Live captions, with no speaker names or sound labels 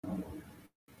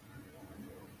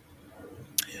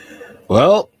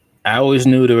Well, I always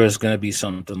knew there was going to be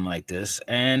something like this,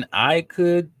 and I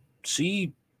could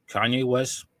see Kanye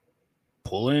West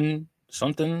pulling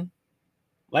something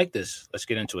like this. Let's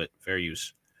get into it. Fair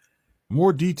use.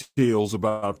 More details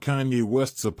about Kanye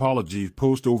West's apology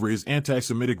post over his anti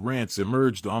Semitic rants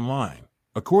emerged online.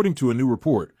 According to a new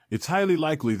report, it's highly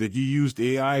likely that he used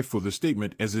AI for the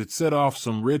statement as it set off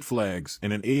some red flags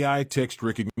in an AI text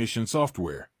recognition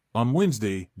software. On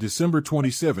Wednesday, December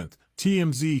 27th,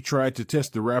 TMZ tried to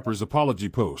test the rapper's apology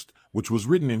post, which was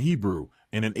written in Hebrew,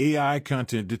 in an AI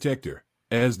content detector.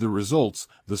 As the results,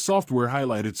 the software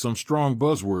highlighted some strong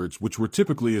buzzwords which were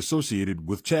typically associated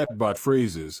with chatbot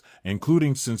phrases,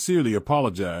 including sincerely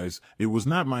apologize, it was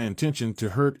not my intention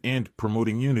to hurt, and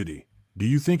promoting unity. Do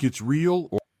you think it's real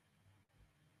or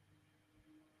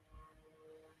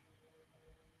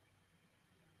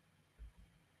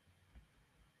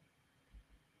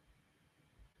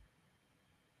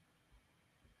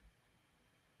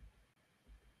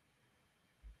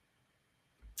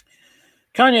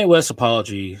Kanye West's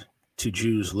apology to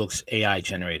Jews looks AI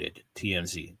generated.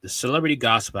 TMZ. The celebrity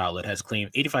gossip outlet has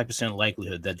claimed 85%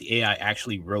 likelihood that the AI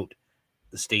actually wrote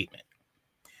the statement.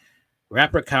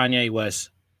 Rapper Kanye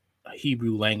West's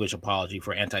Hebrew language apology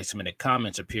for anti Semitic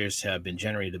comments appears to have been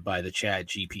generated by the Chat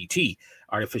GPT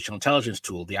artificial intelligence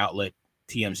tool, the outlet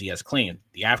TMZ has claimed.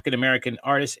 The African American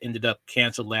artist ended up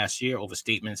canceled last year over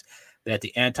statements that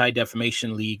the Anti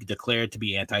Defamation League declared to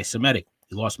be anti Semitic.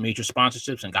 He lost major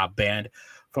sponsorships and got banned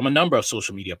from a number of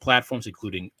social media platforms,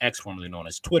 including X, formerly known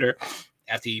as Twitter,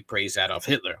 after he praised Adolf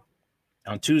Hitler.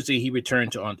 On Tuesday, he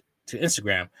returned to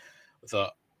Instagram with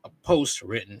a post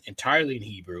written entirely in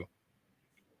Hebrew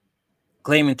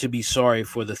claiming to be sorry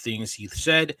for the things he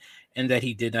said and that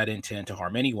he did not intend to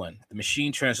harm anyone. The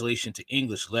machine translation to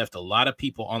English left a lot of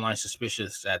people online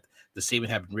suspicious that the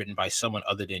statement had been written by someone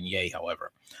other than Ye,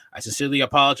 however. I sincerely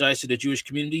apologize to the Jewish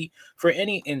community for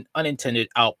any unintended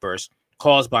outbursts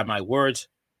caused by my words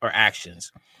or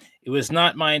actions. It was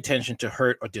not my intention to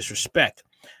hurt or disrespect,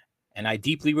 and I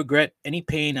deeply regret any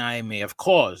pain I may have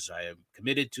caused. I am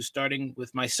committed to starting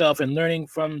with myself and learning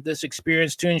from this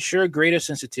experience to ensure greater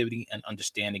sensitivity and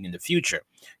understanding in the future.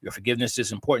 Your forgiveness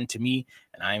is important to me,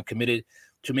 and I am committed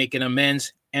to making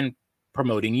amends and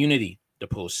promoting unity, the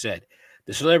post said.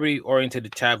 The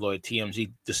celebrity-oriented tabloid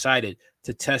TMZ decided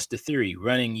to test the theory,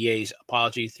 running Ye's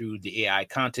apology through the AI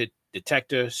content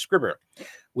detector Scribber,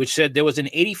 which said there was an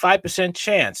 85%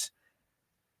 chance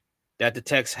that the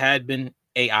text had been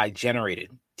AI generated.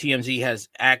 TMZ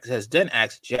has then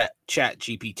asked Chat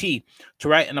GPT to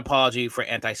write an apology for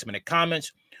anti-Semitic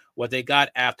comments. What they got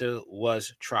after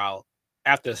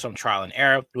some trial and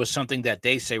error was something that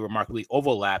they say remarkably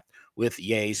overlapped with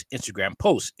Ye's Instagram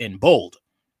post in bold.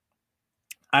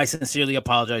 I sincerely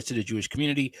apologize to the Jewish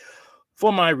community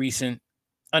for my recent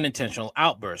unintentional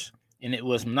outburst, and it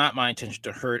was not my intention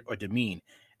to hurt or demean,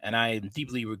 and I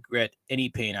deeply regret any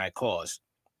pain caused.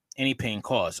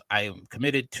 I am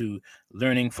committed to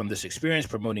learning from this experience,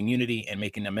 promoting unity, and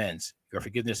making amends. Your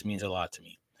forgiveness means a lot to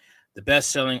me. The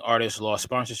best-selling artist lost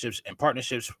sponsorships and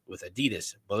partnerships with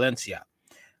Adidas, Valencia.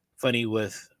 Funny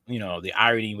with, the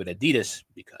irony with Adidas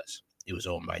because it was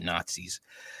owned by Nazis.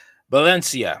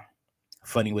 Valencia,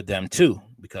 funny with them too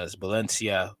because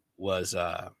Valencia was,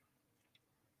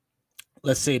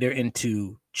 let's say they're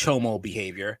into chomo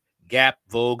behavior, Gap,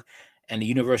 Vogue, and the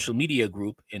Universal Media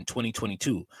Group in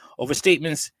 2022 over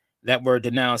statements that were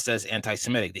denounced as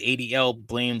anti-Semitic. The ADL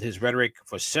blamed his rhetoric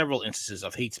for several instances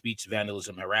of hate speech,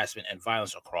 vandalism, harassment, and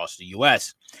violence across the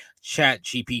U.S.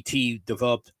 ChatGPT,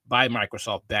 developed by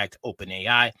Microsoft-backed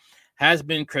OpenAI, has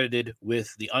been credited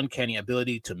with the uncanny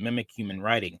ability to mimic human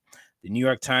writing. The New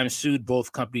York Times sued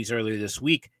both companies earlier this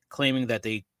week, claiming that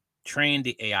they trained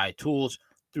the AI tools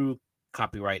through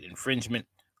copyright infringement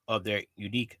of their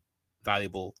unique,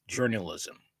 valuable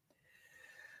journalism.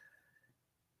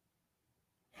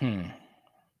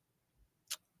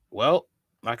 Well,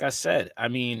 like I said, I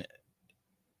mean,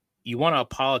 you want to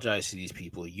apologize to these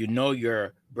people. You know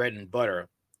your bread and butter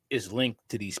is linked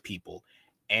to these people,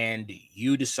 and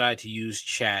you decide to use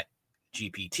Chat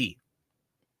GPT.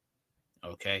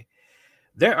 Okay.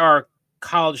 There are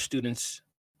college students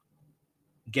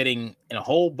getting in a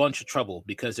whole bunch of trouble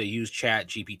because they use Chat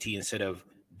GPT instead of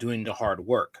doing the hard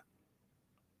work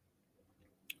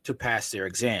to pass their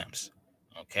exams.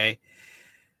 Okay.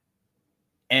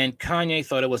 And Kanye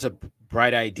thought it was a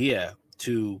bright idea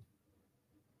to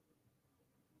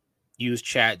use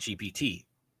Chat GPT.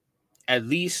 At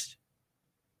least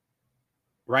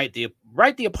write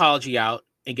the apology out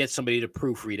and get somebody to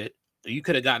proofread it. You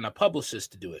could have gotten a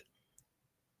publicist to do it,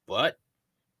 but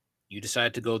you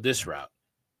decided to go this route.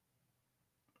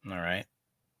 All right.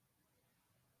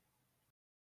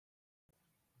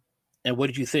 And what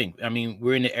did you think? I mean,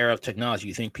 we're in the era of technology.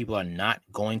 You think people are not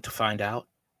going to find out?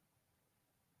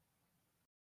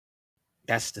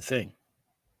 That's the thing.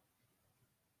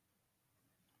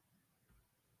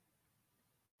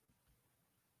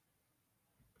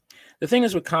 The thing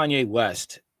is with Kanye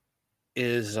West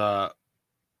is a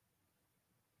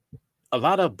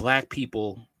lot of black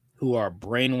people who are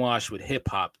brainwashed with hip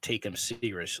hop take him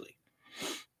seriously.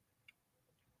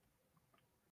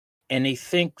 And they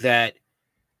think that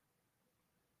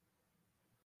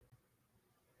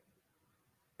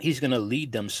he's going to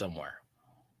lead them somewhere.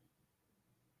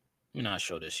 Let me not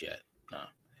show this yet. No.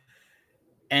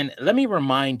 And let me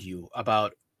remind you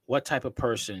about what type of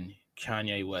person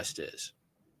Kanye West is.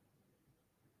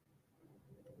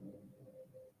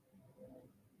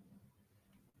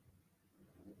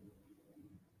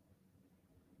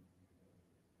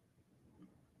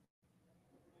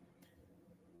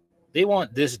 They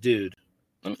want this dude.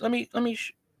 Let me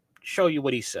show you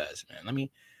what he says, man.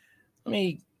 Let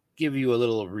me give you a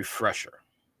little refresher.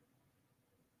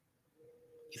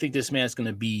 You think this man's going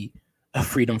to be a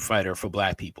freedom fighter for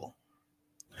black people?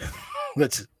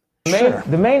 Let's.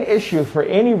 The main issue for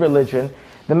any religion,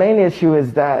 the main issue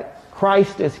is that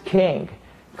Christ is king.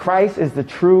 Christ is the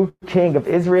true king of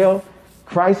Israel.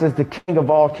 Christ is the king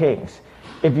of all kings.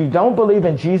 If you don't believe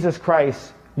in Jesus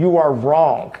Christ, you are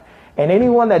wrong. And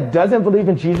anyone that doesn't believe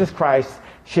in Jesus Christ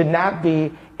should not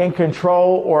be in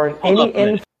control or in any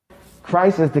influence.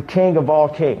 Christ is the king of all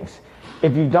kings.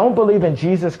 If you don't believe in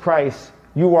Jesus Christ,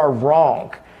 you are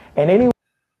wrong. And anyone.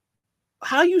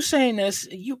 How are you saying this?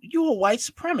 You're a white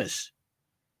supremacist.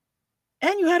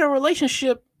 And you had a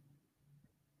relationship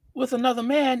with another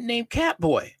man named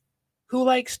Catboy, who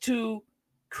likes to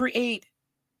create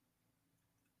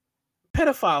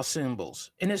pedophile symbols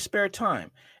in his spare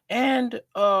time and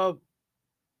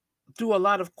do a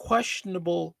lot of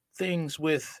questionable things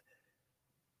with,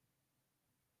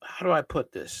 how do I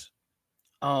put this?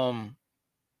 Man,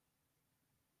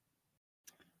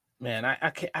 I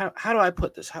can't. How do I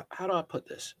put this? How do I put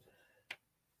this?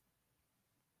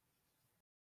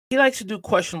 He likes to do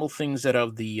questionable things that are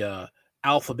of the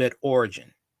alphabet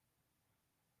origin.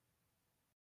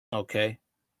 Okay.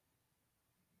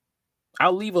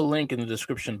 I'll leave a link in the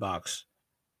description box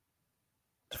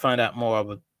to find out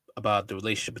more about the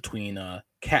relationship between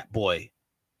Catboy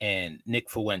and Nick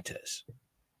Fuentes.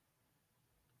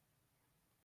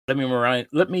 Let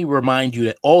me remind you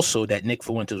that also that Nick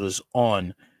Fuentes was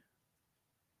on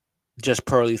Just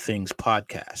Pearly Things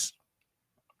podcast.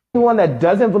 Anyone that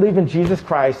doesn't believe in Jesus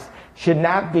Christ should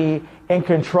not be in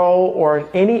control or in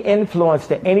any influence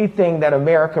to anything that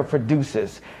America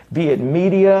produces, be it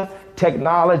media,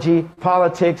 technology,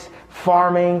 politics,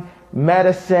 farming,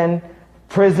 medicine,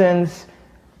 prisons.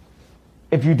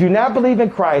 If you do not believe in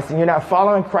Christ and you're not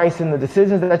following Christ in the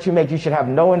decisions that you make, you should have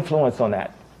no influence on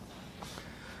that.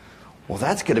 Well,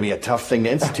 that's going to be a tough thing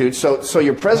to institute. So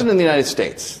you're president of the United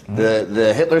States.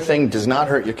 The Hitler thing does not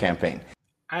hurt your campaign.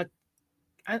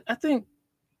 I think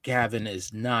Gavin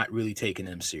is not really taking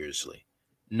him seriously.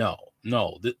 No.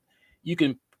 You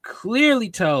can clearly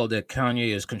tell that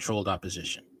Kanye is controlled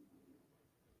opposition.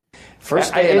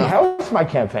 First day it helps my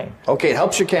campaign. Okay, it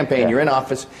helps your campaign. Yeah. You're in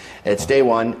office. It's day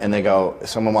one, and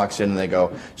someone walks in and they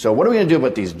go, so what are we going to do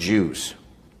about these Jews?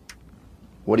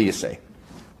 What do you say?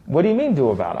 What do you mean do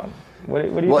about them? What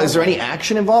do you is there any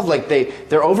action involved? Like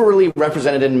they're overly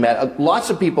represented in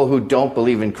lots of people who don't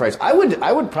believe in Christ. I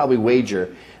would probably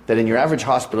wager that in your average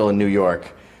hospital in New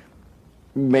York,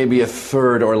 maybe a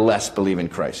third or less believe in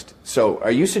Christ. So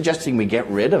are you suggesting we get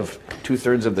rid of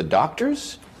 2/3 of the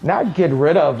doctors? Not get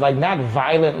rid of, like not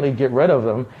violently get rid of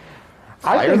them.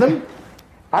 Fire them?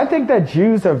 I think that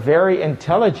Jews are very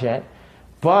intelligent,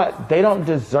 but they don't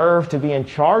deserve to be in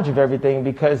charge of everything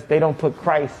because they don't put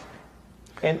Christ.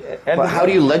 But how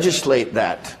do you legislate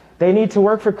that? They need to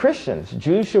work for Christians.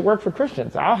 Jews should work for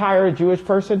Christians. I'll hire a Jewish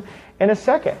person in a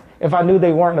second. If I knew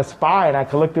they weren't a spy and I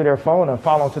could look through their phone and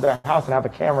follow them to their house and have a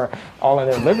camera all in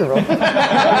their living room.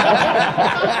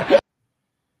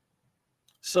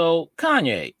 So,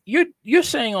 Kanye, you're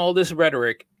saying all this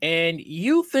rhetoric and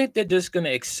you think they're just going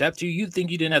to accept you? You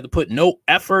think you didn't have to put no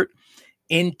effort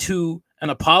into an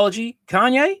apology,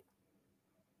 Kanye?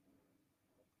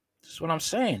 That's what I'm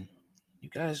saying. You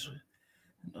guys,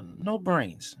 no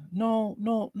brains. No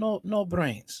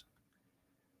brains.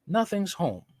 Nothing's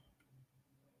home.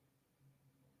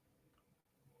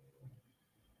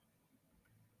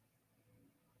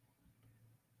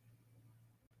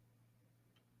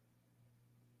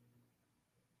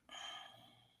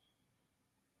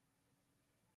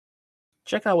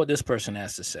 Check out what this person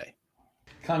has to say.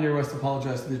 Kanye West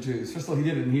apologized to the Jews. First of all, he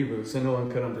did it in Hebrew, so no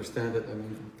one could understand it. I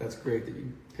mean, that's great that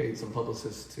you paid some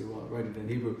publicists to write it in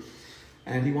Hebrew.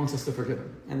 And he wants us to forgive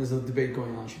him. And there's a debate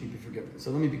going on, should he be forgiven?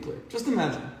 So let me be clear. Just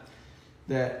imagine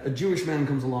that a Jewish man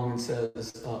comes along and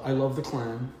says, I love the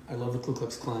Klan, I love the Ku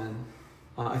Klux Klan,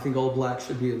 I think all blacks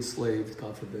should be enslaved,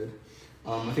 God forbid.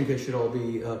 I think they should all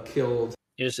be killed.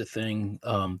 Here's the thing.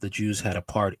 The Jews had a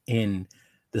part in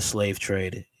the slave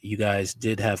trade. You guys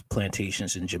did have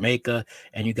plantations in Jamaica,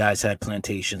 and you guys had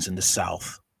plantations in the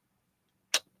South.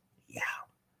 Yeah.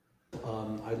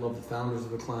 I love the founders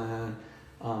of the Klan.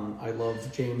 I love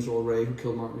James Earl Ray, who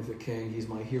killed Martin Luther King. He's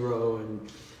my hero,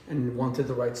 and wanted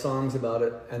to write songs about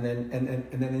it, and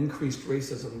then increased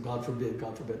racism, God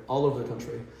forbid, all over the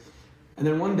country. And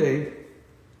then one day,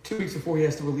 2 weeks before he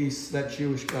has to release, that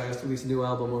Jewish guy has to release a new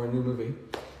album or a new movie,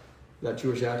 that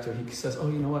Jewish actor, he says, oh,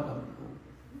 you know what?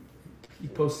 He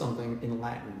posts something in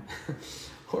Latin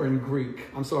or in Greek.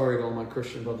 I'm sorry to all my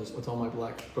Christian brothers, to all my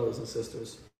black brothers and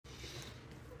sisters.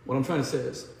 What I'm trying to say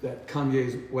is that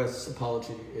Kanye West's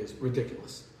apology is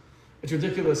ridiculous. It's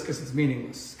ridiculous because it's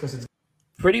meaningless. Because it's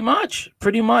pretty much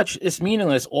it's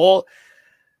meaningless. All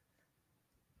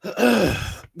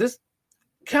this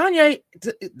Kanye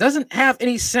doesn't have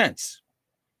any sense.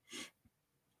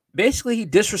 Basically, he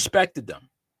disrespected them.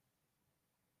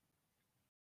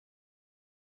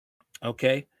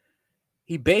 Okay,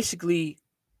 he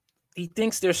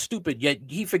thinks they're stupid, yet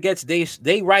he forgets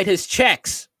they write his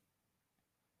checks.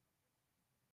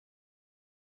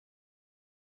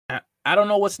 I don't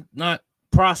know what's not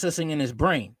processing in his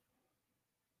brain.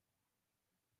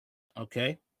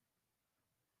 Okay,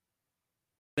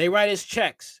 they write his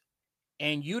checks,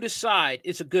 and you decide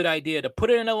it's a good idea to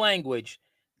put it in a language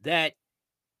that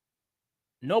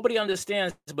nobody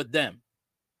understands but them.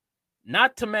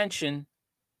 Not to mention,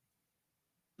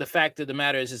 the fact of the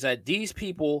matter is that these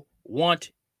people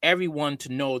want everyone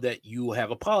to know that you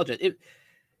have apologized. If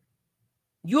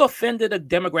you offended a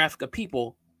demographic of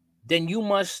people, then you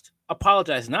must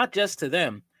apologize, not just to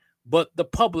them, but the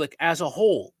public as a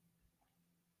whole.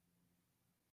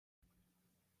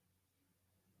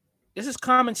 This is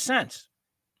common sense.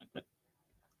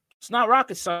 It's not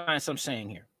rocket science I'm saying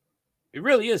here. It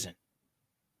really isn't.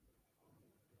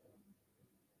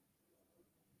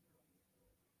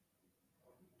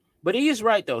 But he is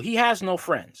right, though. He has no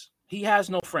friends. He has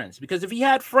no friends. Because if he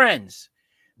had friends,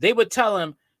 they would tell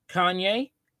him, Kanye,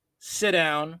 sit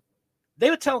down. They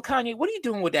would tell Kanye, what are you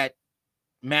doing with that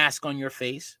mask on your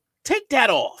face? Take that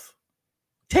off.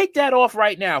 Take that off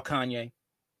right now, Kanye.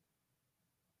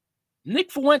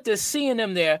 Nick Fuentes seeing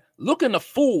him there looking a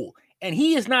fool, and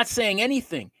he is not saying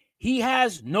anything. He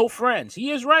has no friends.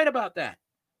 He is right about that.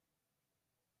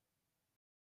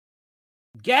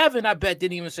 Gavin, I bet,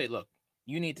 didn't even say, look,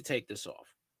 you need to take this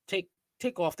off.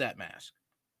 Take off that mask.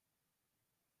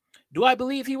 Do I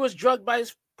believe he was drugged by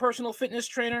his personal fitness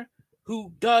trainer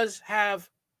who does have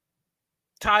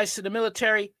ties to the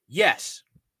military? Yes.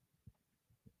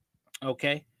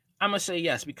 Okay. I'm going to say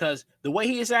yes, because the way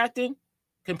he is acting,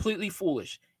 completely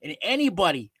foolish. And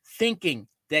anybody thinking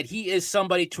that he is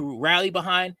somebody to rally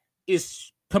behind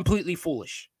is completely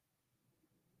foolish.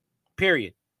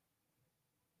 Period.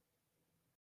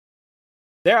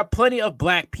 There are plenty of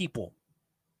black people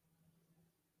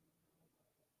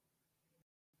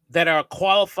that are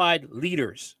qualified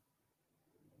leaders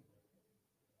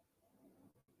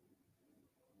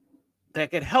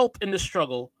that could help in the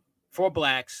struggle for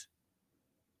blacks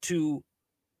to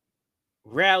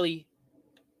rally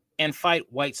and fight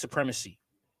white supremacy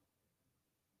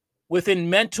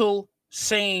within mental,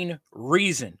 sane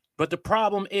reason. But the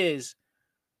problem is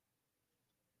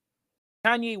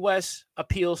Kanye West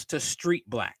appeals to street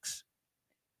blacks.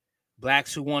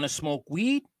 Blacks who want to smoke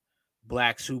weed,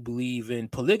 blacks who believe in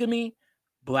polygamy,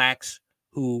 blacks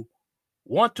who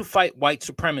want to fight white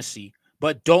supremacy,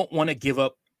 but don't want to give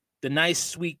up the nice,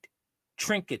 sweet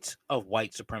trinkets of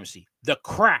white supremacy, the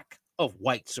crack of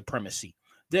white supremacy,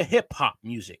 the hip-hop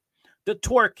music, the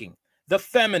twerking, the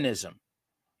feminism,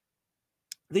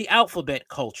 the alphabet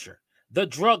culture, the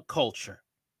drug culture.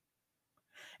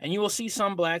 And you will see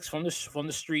some blacks from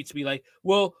the streets be like,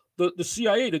 well, the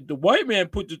CIA, the white man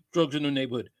put the drugs in the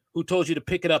neighborhood. Who told you to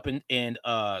pick it up and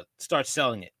start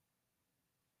selling it?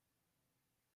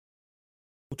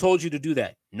 Who told you to do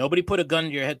that? Nobody put a gun to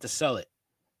your head to sell it.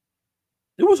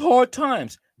 It was hard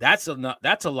times. That's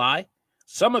a lie.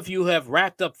 Some of you have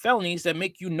racked up felonies that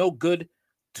make you no good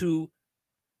to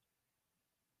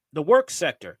the work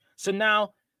sector. So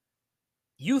now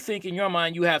you think in your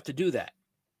mind you have to do that.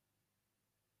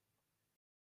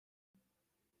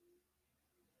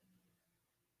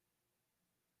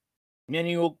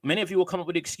 Many of you will come up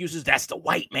with excuses. That's the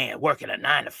white man working a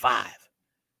 9 to 5.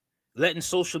 Letting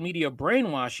social media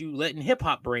brainwash you, letting hip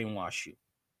hop brainwash you.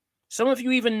 Some of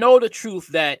you even know the truth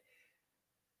that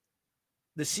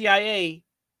the CIA,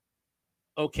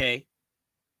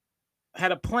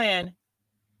 had a plan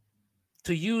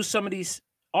to use some of these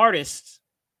artists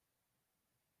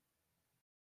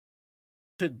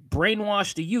to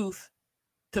brainwash the youth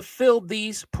to fill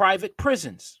these private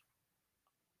prisons.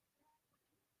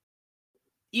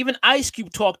 Even Ice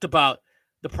Cube talked about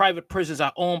the private prisons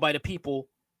are owned by the people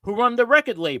who run the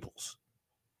record labels.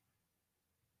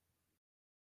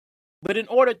 But in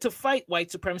order to fight white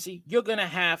supremacy, you're going to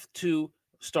have to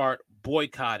start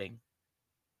boycotting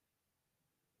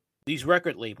these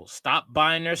record labels. Stop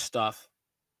buying their stuff.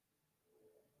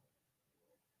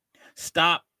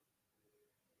 Stop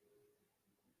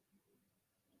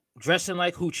dressing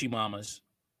like hoochie mamas.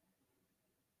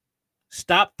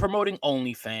 Stop promoting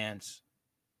OnlyFans.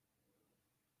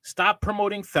 Stop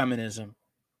promoting feminism.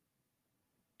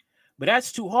 But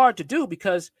that's too hard to do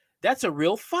because that's a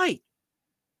real fight.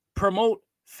 Promote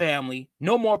family,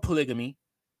 no more polygamy.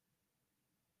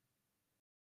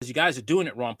 Because you guys are doing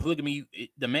it wrong. Polygamy,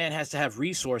 the man has to have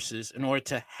resources in order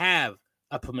to have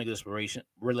a polygamous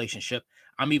relationship.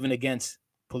 I'm even against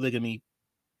polygamy,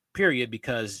 period,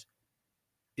 because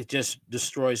it just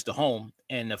destroys the home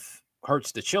and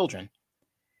hurts the children.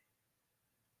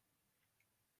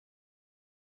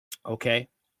 Okay.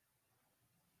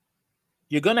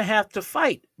 You're going to have to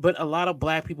fight, but a lot of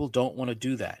black people don't want to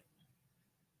do that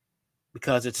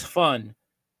because it's fun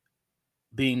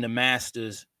being the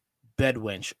master's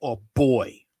bedwench or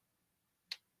boy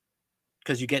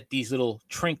because you get these little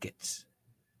trinkets.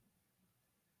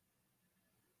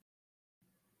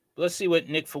 Let's see what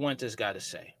Nick Fuentes got to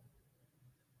say.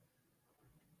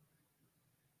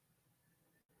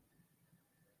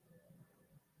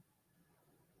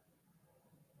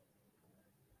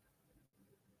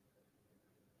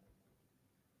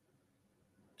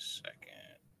 Second.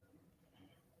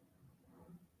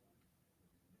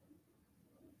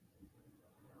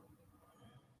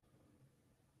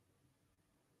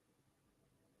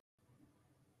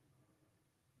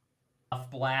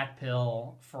 Black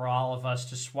pill for all of us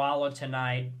to swallow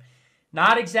tonight.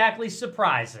 Not exactly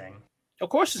surprising. Of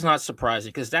course it's not surprising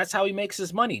because that's how he makes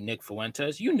his money, Nick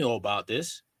Fuentes. You know about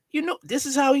this. You know this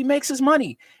is how he makes his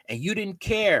money. And you didn't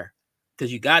care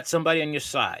because you got somebody on your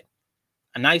side.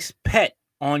 A nice pet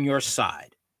on your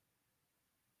side.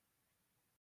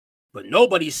 But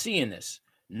nobody's seeing this.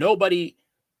 Nobody,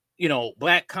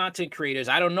 black content creators,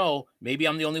 I don't know, maybe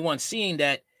I'm the only one seeing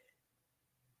that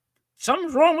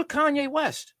something's wrong with Kanye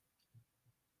West.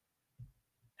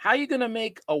 How are you going to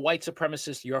make a white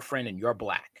supremacist your friend and you're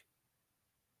black?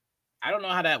 I don't know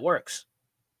how that works.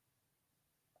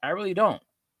 I really don't.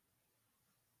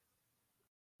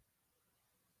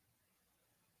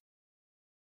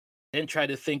 Then try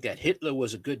to think that Hitler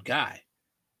was a good guy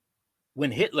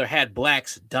when Hitler had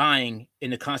blacks dying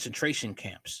in the concentration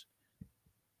camps.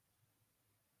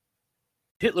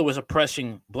 Hitler was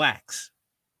oppressing blacks.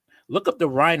 Look up the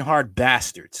Reinhard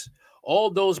bastards. All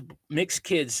those mixed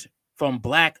kids from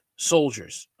black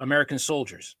soldiers, American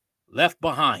soldiers, left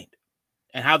behind,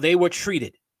 and how they were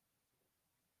treated.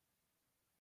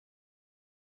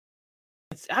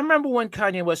 I remember when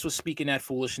Kanye West was speaking that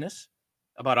foolishness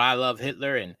about I love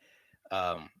Hitler and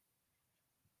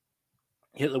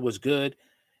Hitler was good,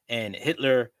 and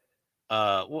Hitler,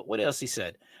 what else he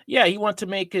said? Yeah, he wanted to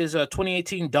make his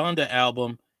 2018 Donda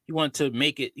album. He wanted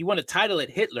to title it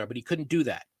Hitler, but he couldn't do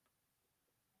that.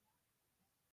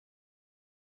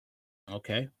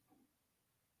 Okay.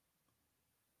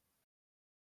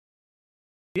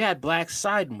 You had blacks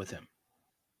siding with him.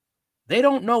 They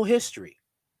don't know history.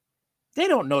 They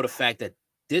don't know the fact that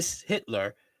this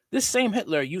same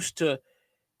Hitler used to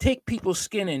take people's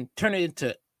skin and turn it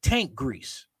into tank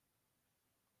grease.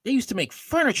 They used to make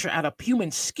furniture out of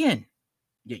human skin.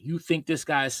 Yet you think this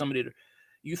guy is somebody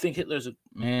you think Hitler's a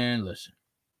man, listen.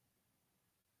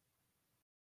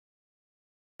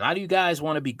 A lot of you guys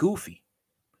want to be goofy.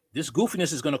 This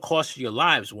goofiness is going to cost you your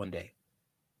lives one day.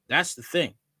 That's the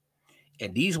thing.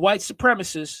 And these white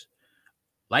supremacists,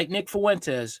 like Nick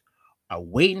Fuentes, are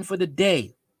waiting for the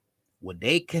day when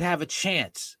they could have a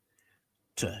chance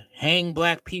to hang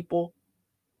black people,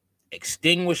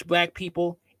 extinguish black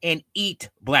people, and eat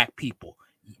black people.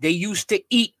 They used to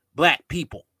eat black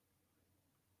people.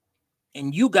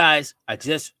 And you guys are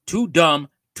just too dumb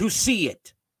to see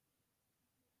it.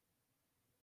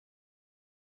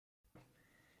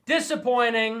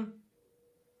 Disappointing,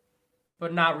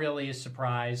 but not really a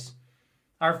surprise.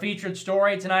 Our featured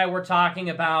story tonight, we're talking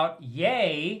about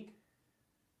Ye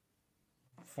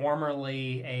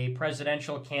formerly a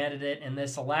presidential candidate in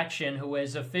this election, who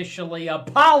has officially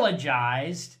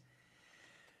apologized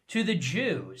to the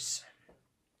Jews.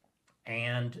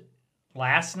 And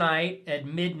last night at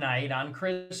midnight on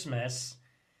Christmas,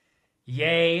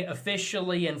 Ye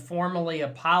officially and formally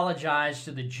apologized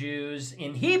to the Jews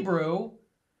in Hebrew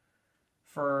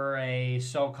for a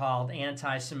so-called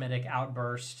anti-Semitic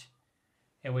outburst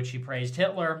in which he praised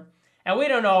Hitler. And we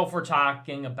don't know if we're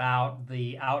talking about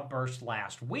the outburst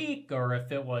last week or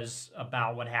if it was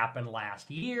about what happened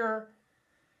last year.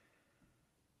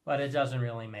 But it doesn't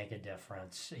really make a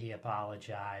difference. He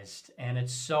apologized, and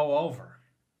it's so over.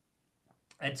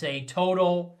 It's a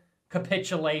total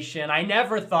capitulation. I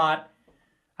never thought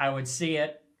I would see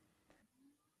it.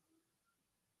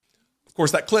 Of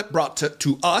course, that clip brought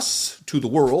to us, to the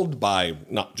world, by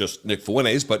not just Nick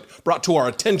Fuentes, but brought to our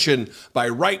attention by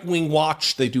Right Wing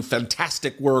Watch. They do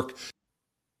fantastic work.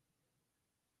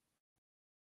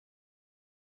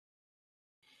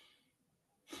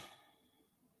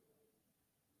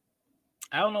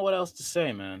 I don't know what else to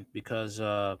say, man, because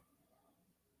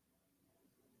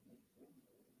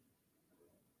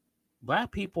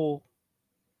black people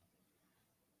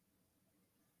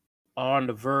are on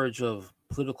the verge of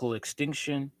political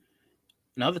extinction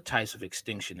and other types of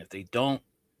extinction if they don't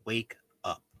wake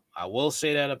up. I will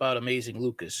say that about Amazing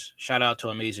Lucas. Shout out to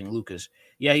Amazing Lucas.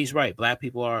 Yeah, he's right. Black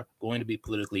people are going to be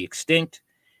politically extinct,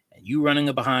 and you running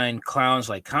behind clowns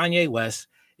like Kanye West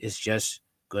is just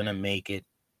going to make it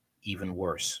even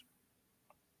worse.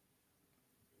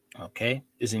 Okay?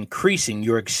 Is increasing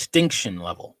your extinction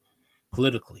level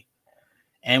politically,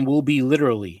 and will be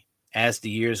literally as the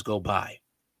years go by.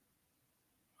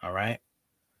 All right?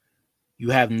 You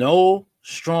have no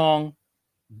strong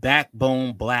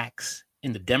backbone blacks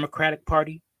in the Democratic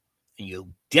Party, and you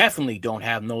definitely don't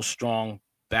have no strong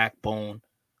backbone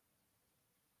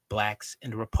blacks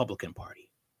in the Republican Party.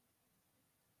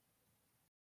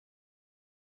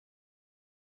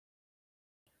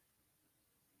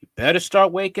 You better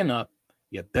start waking up.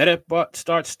 You better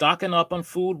start stocking up on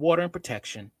food, water, and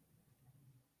protection,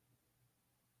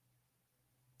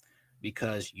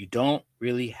 because you don't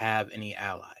really have any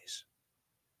allies.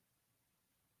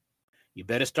 You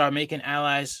better start making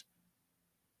allies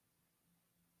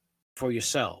for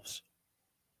yourselves.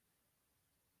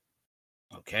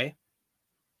 Okay?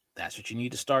 That's what you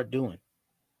need to start doing.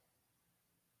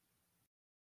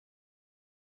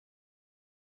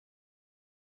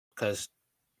 Because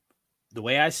the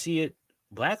way I see it,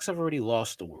 blacks have already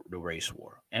lost the race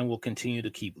war and will continue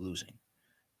to keep losing.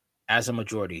 As a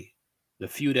majority, the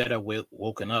few that are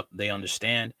woken up, they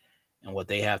understand and what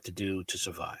they have to do to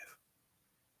survive.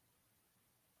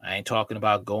 I ain't talking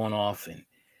about going off and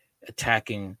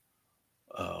attacking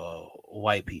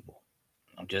white people.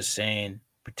 I'm just saying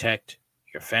protect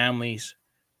your families,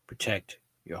 protect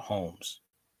your homes,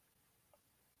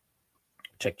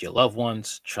 protect your loved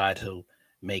ones, try to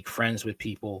make friends with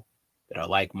people that are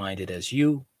like-minded as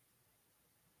you.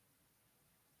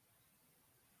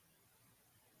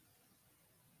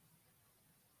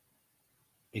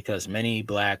 Because many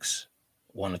blacks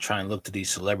want to try and look to these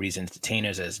celebrities and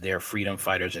entertainers as their freedom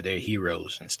fighters or their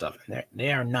heroes and stuff.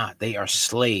 They are not. They are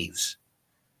slaves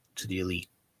to the elite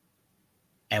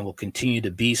and will continue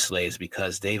to be slaves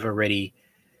because they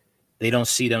don't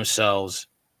see themselves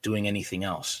doing anything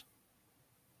else.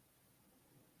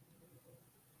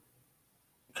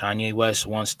 Kanye West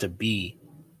wants to be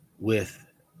with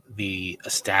the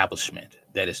establishment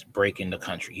that is breaking the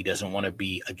country. He doesn't want to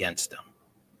be against them.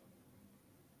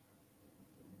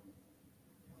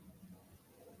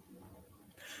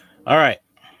 All right.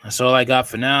 That's all I got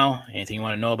for now. Anything you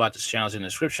want to know about this channel is in the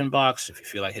description box. If you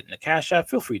feel like hitting the Cash App,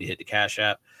 feel free to hit the Cash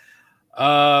App.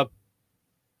 Other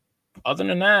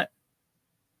than that,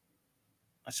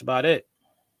 that's about it.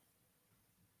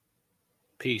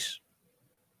 Peace.